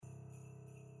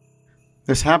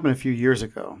This happened a few years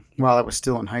ago, while I was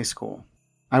still in high school.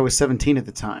 I was 17 at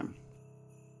the time.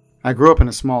 I grew up in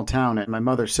a small town, and my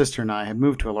mother's sister and I had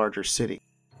moved to a larger city.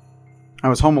 I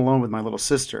was home alone with my little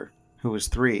sister, who was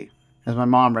 3, as my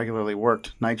mom regularly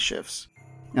worked night shifts,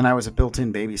 and I was a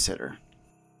built-in babysitter.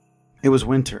 It was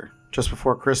winter, just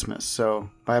before Christmas, so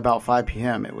by about 5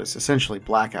 p.m. it was essentially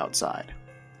black outside.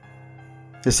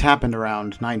 This happened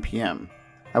around 9 p.m.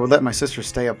 I would let my sister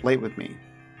stay up late with me,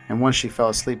 and once she fell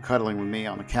asleep cuddling with me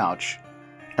on the couch,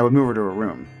 I would move her to her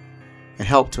room. It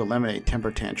helped to eliminate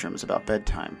temper tantrums about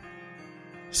bedtime.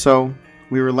 So,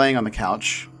 we were laying on the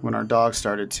couch when our dog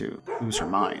started to lose her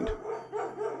mind.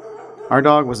 Our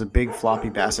dog was a big floppy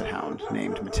basset hound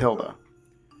named Matilda.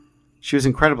 She was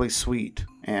incredibly sweet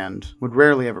and would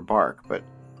rarely ever bark, but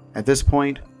at this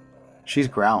point, she's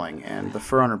growling and the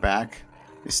fur on her back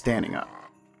is standing up.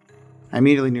 I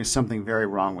immediately knew something very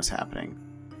wrong was happening,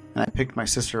 and I picked my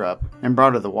sister up and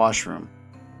brought her to the washroom,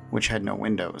 which had no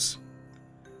windows.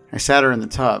 I sat her in the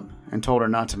tub and told her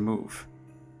not to move,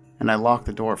 and I locked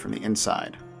the door from the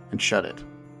inside and shut it.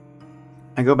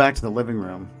 I go back to the living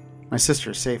room, my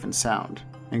sister is safe and sound,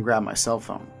 and grab my cell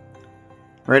phone,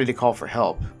 ready to call for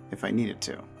help if I needed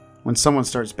to, when someone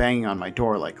starts banging on my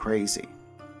door like crazy.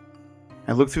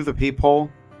 I look through the peephole,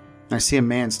 and I see a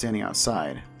man standing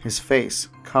outside, his face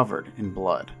covered in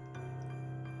blood.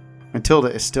 Matilda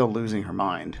is still losing her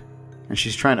mind, and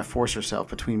she's trying to force herself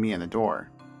between me and the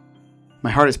door.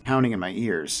 My heart is pounding in my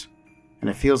ears, and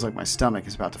it feels like my stomach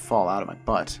is about to fall out of my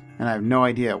butt, and I have no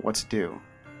idea what to do,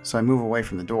 so I move away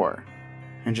from the door,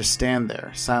 and just stand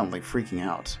there, silently freaking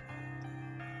out.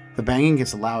 The banging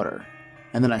gets louder,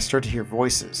 and then I start to hear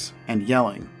voices and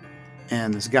yelling,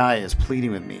 and this guy is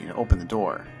pleading with me to open the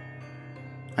door.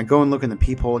 I go and look in the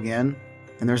peephole again,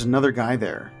 and there's another guy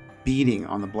there, beating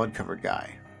on the blood-covered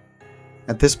guy.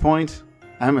 At this point,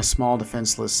 I'm a small,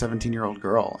 defenseless 17-year-old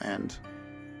girl, and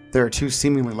there are 2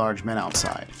 seemingly large men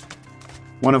outside,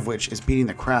 one of which is beating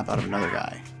the crap out of another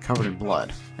guy, covered in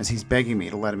blood, as he's begging me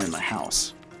to let him in my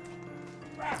house.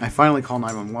 I finally call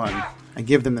 911, I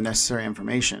give them the necessary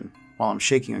information, while I'm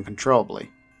shaking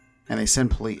uncontrollably, and they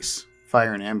send police,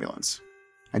 fire, and ambulance.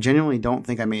 I genuinely don't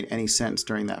think I made any sense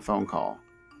during that phone call.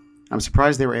 I'm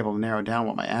surprised they were able to narrow down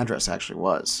what my address actually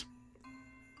was.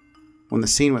 When the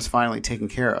scene was finally taken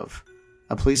care of,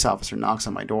 a police officer knocks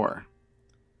on my door.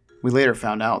 We later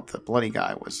found out the bloody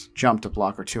guy was jumped a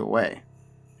block or 2 away,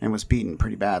 and was beaten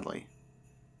pretty badly.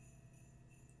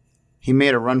 He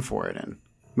made a run for it and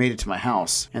made it to my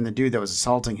house, and the dude that was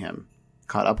assaulting him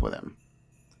caught up with him.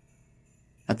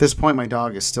 At this point, my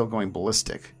dog is still going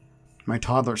ballistic. My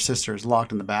toddler sister is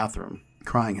locked in the bathroom,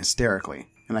 crying hysterically,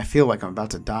 and I feel like I'm about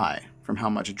to die from how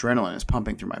much adrenaline is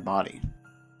pumping through my body.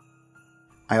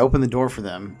 I open the door for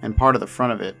them, and part of the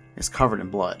front of it is covered in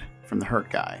blood from the hurt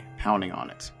guy pounding on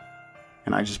it,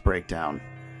 and I just break down.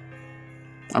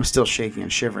 I'm still shaking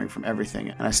and shivering from everything,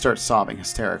 and I start sobbing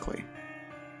hysterically.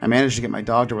 I manage to get my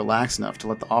dog to relax enough to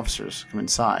let the officers come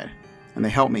inside, and they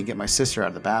help me get my sister out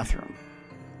of the bathroom.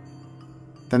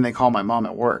 Then they call my mom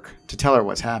at work to tell her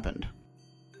what's happened.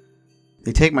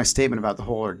 They take my statement about the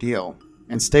whole ordeal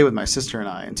and stay with my sister and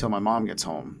I until my mom gets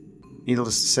home.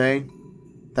 Needless to say,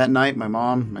 that night my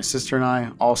mom, my sister, and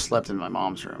I all slept in my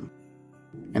mom's room.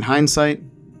 In hindsight,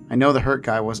 I know the hurt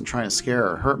guy wasn't trying to scare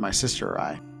or hurt my sister or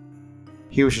I.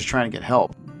 He was just trying to get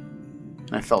help,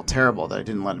 and I felt terrible that I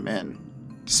didn't let him in,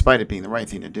 despite it being the right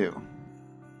thing to do.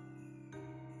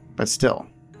 But still,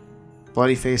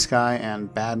 bloody face guy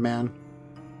and bad man,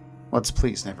 let's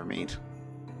please never meet.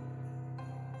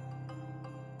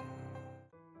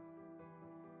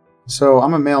 So,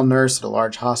 I'm a male nurse at a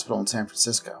large hospital in San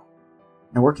Francisco.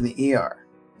 I work in the ER,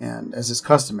 and as is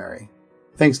customary,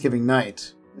 Thanksgiving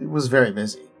night, it was very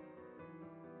busy.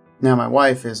 Now, my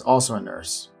wife is also a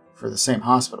nurse for the same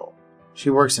hospital. She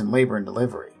works in labor and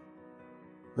delivery.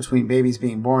 Between babies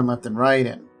being born left and right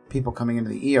and people coming into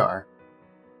the ER,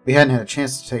 we hadn't had a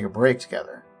chance to take a break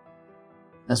together,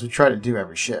 as we try to do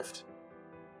every shift.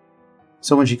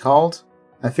 So when she called,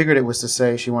 I figured it was to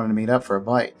say she wanted to meet up for a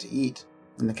bite to eat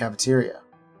in the cafeteria.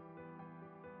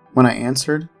 When I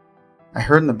answered, I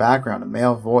heard in the background a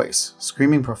male voice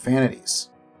screaming profanities,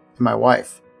 and my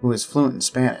wife, who is fluent in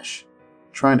Spanish,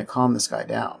 trying to calm this guy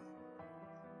down.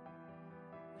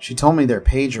 She told me their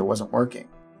pager wasn't working,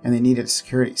 and they needed a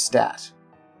security stat.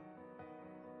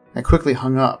 I quickly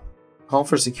hung up, called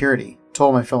for security,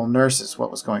 told my fellow nurses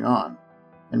what was going on,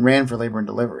 and ran for labor and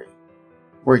delivery,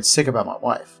 worried sick about my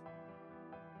wife.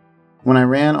 When I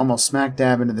ran almost smack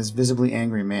dab into this visibly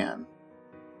angry man.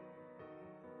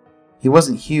 He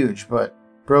wasn't huge, but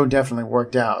bro definitely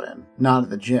worked out and not at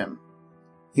the gym.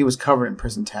 He was covered in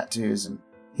prison tattoos and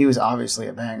He was obviously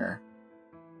a banger.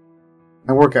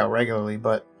 I work out regularly,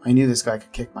 but I knew this guy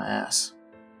could kick my ass.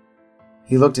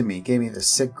 He looked at me, gave me this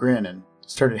sick grin, and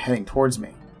started heading towards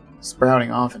me,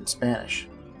 sprouting off in Spanish.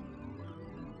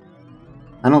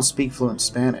 I don't speak fluent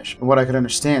Spanish, but what I could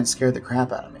understand scared the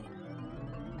crap out of me.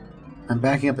 I'm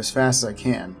backing up as fast as I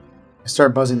can. I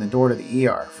start buzzing the door to the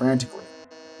ER frantically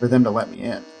for them to let me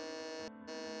in.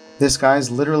 This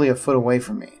guy's literally a foot away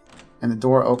from me, and the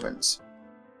door opens,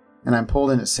 and I'm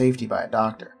pulled into safety by a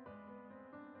doctor.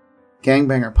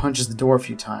 Gangbanger punches the door a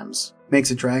few times,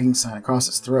 makes a dragging sign across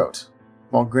his throat,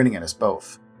 while grinning at us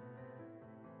both.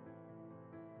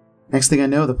 Next thing I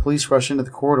know, the police rush into the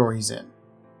corridor he's in,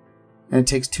 and it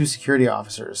takes 2 security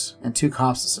officers and 2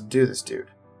 cops to subdue this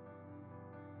dude.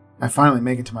 I finally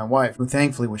make it to my wife, who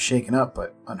thankfully was shaken up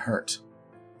but unhurt.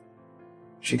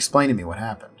 She explained to me what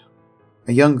happened.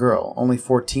 A young girl, only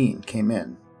 14, came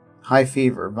in, high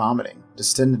fever, vomiting,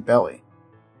 distended belly.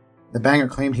 The banger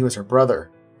claimed he was her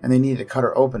brother, and they needed to cut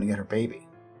her open to get her baby.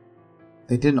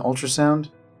 They did an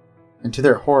ultrasound, and to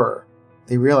their horror,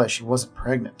 they realized she wasn't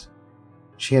pregnant.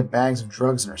 She had bags of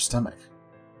drugs in her stomach.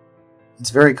 It's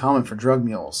very common for drug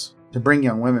mules to bring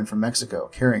young women from Mexico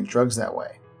carrying drugs that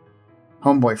way.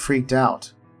 Homeboy freaked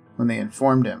out when they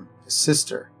informed him his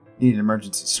sister needed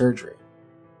emergency surgery.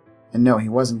 And no, he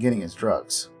wasn't getting his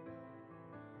drugs.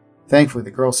 Thankfully,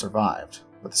 the girl survived,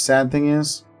 but the sad thing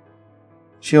is,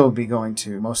 she'll be going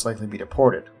to most likely be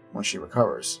deported when she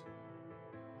recovers.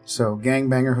 So,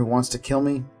 gangbanger who wants to kill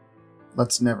me,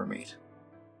 let's never meet.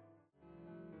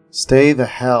 Stay the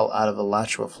hell out of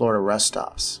Alachua, Florida rest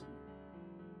stops.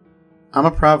 I'm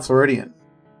a proud Floridian.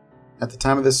 At the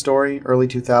time of this story, early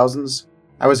 2000s,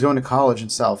 I was going to college in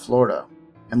South Florida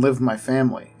and lived with my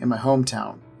family in my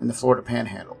hometown in the Florida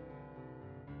Panhandle.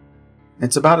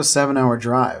 It's about a 7-hour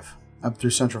drive up through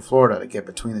Central Florida to get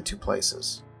between the two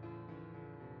places.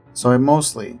 So I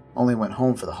mostly only went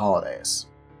home for the holidays.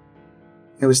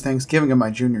 It was Thanksgiving of my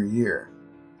junior year,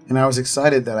 and I was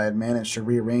excited that I had managed to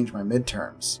rearrange my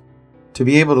midterms to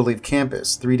be able to leave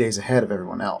campus 3 days ahead of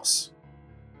everyone else.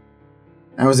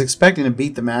 I was expecting to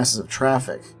beat the masses of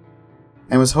traffic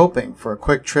and was hoping for a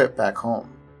quick trip back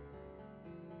home.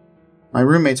 My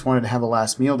roommates wanted to have a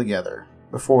last meal together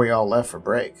before we all left for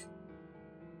break.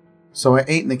 So I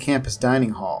ate in the campus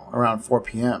dining hall around 4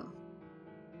 p.m.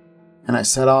 and I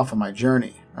set off on my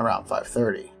journey around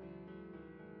 5:30.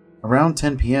 Around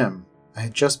 10 p.m., I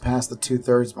had just passed the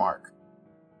 2/3 mark,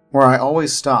 where I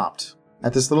always stopped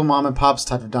at this little mom and pop's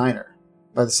type of diner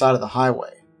by the side of the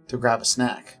highway to grab a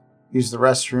snack, use the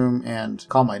restroom, and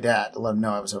call my dad to let him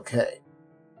know I was okay.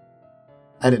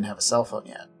 I didn't have a cell phone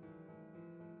yet.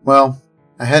 Well,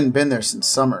 I hadn't been there since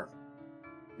summer,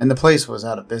 and the place was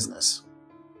out of business.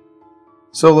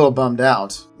 So a little bummed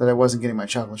out that I wasn't getting my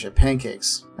chocolate chip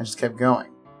pancakes, I just kept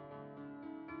going.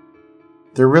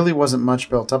 There really wasn't much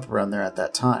built up around there at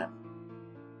that time.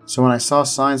 So when I saw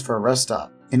signs for a rest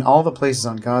stop in all the places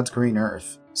on God's green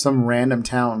earth, some random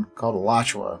town called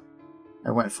Alachua,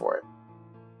 I went for it.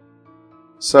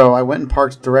 So I went and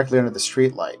parked directly under the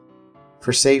streetlight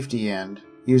for safety and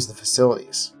used the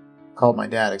facilities, called my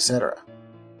dad, etc.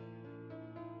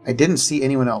 I didn't see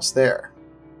anyone else there,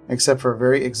 except for a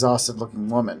very exhausted-looking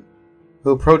woman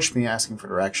who approached me asking for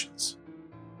directions,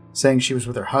 saying she was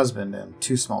with her husband and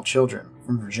 2 small children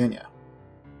from Virginia,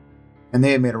 and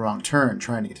they had made a wrong turn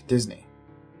trying to get to Disney.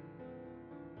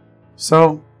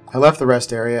 So I left the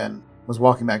rest area and was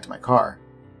walking back to my car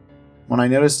when I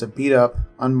noticed a beat-up,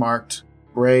 unmarked,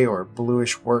 gray or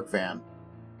bluish work van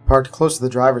parked close to the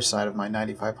driver's side of my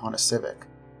 '95 Honda Civic.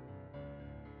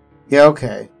 Yeah,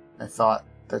 okay, I thought,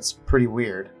 that's pretty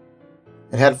weird.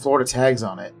 It had Florida tags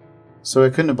on it, so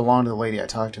it couldn't have belonged to the lady I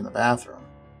talked to in the bathroom.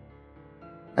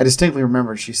 I distinctly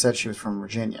remembered she said she was from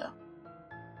Virginia.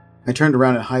 I turned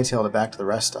around and hightailed it back to the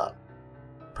rest stop,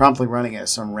 promptly running into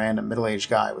some random middle-aged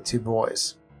guy with 2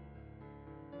 boys.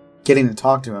 Getting to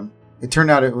talk to him, it turned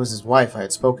out it was his wife I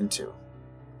had spoken to,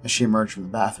 as she emerged from the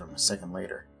bathroom a second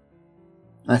later,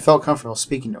 and I felt comfortable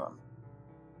speaking to him.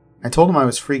 I told him I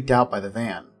was freaked out by the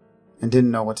van and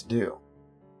didn't know what to do.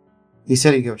 He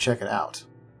said he'd go check it out.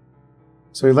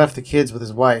 So he left the kids with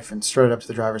his wife and strode up to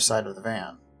the driver's side of the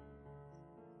van.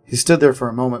 He stood there for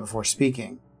a moment before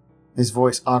speaking. His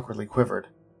voice awkwardly quivered,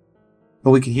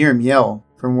 but we could hear him yell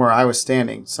from where I was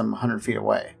standing some 100 feet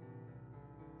away.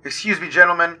 "Excuse me,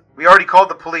 gentlemen. We already called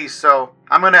the police, so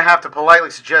I'm going to have to politely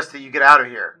suggest that you get out of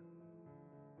here."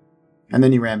 And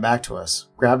then he ran back to us,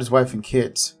 grabbed his wife and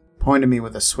kids, pointed me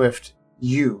with a swift,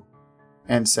 "You,"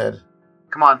 and said,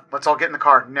 "Come on, let's all get in the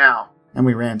car, now." And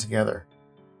we ran together.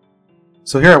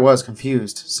 So here I was,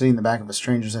 confused, sitting in the back of a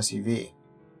stranger's SUV,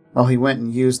 while he went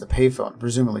and used the payphone to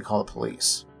presumably call the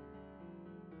police.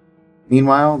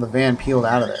 Meanwhile, the van peeled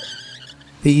out of there.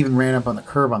 They even ran up on the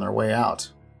curb on their way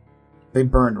out. They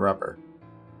burned rubber.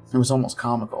 It was almost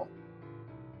comical.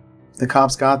 The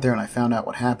cops got there and I found out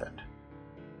what happened.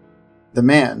 The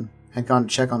man had gone to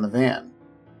check on the van,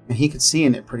 and he could see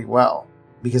in it pretty well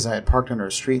because I had parked under a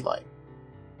streetlight.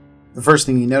 The first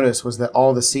thing he noticed was that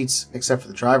all the seats except for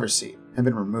the driver's seat had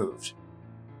been removed.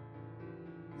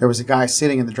 There was a guy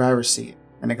sitting in the driver's seat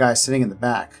and a guy sitting in the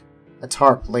back, a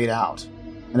tarp laid out,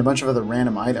 and a bunch of other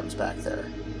random items back there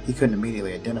he couldn't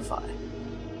immediately identify.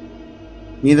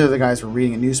 Neither of the guys were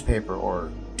reading a newspaper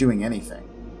or doing anything.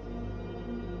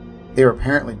 They were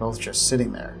apparently both just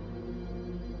sitting there.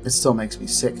 It still makes me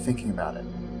sick thinking about it.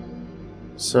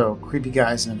 So, creepy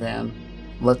guys in a van,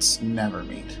 let's never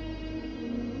meet.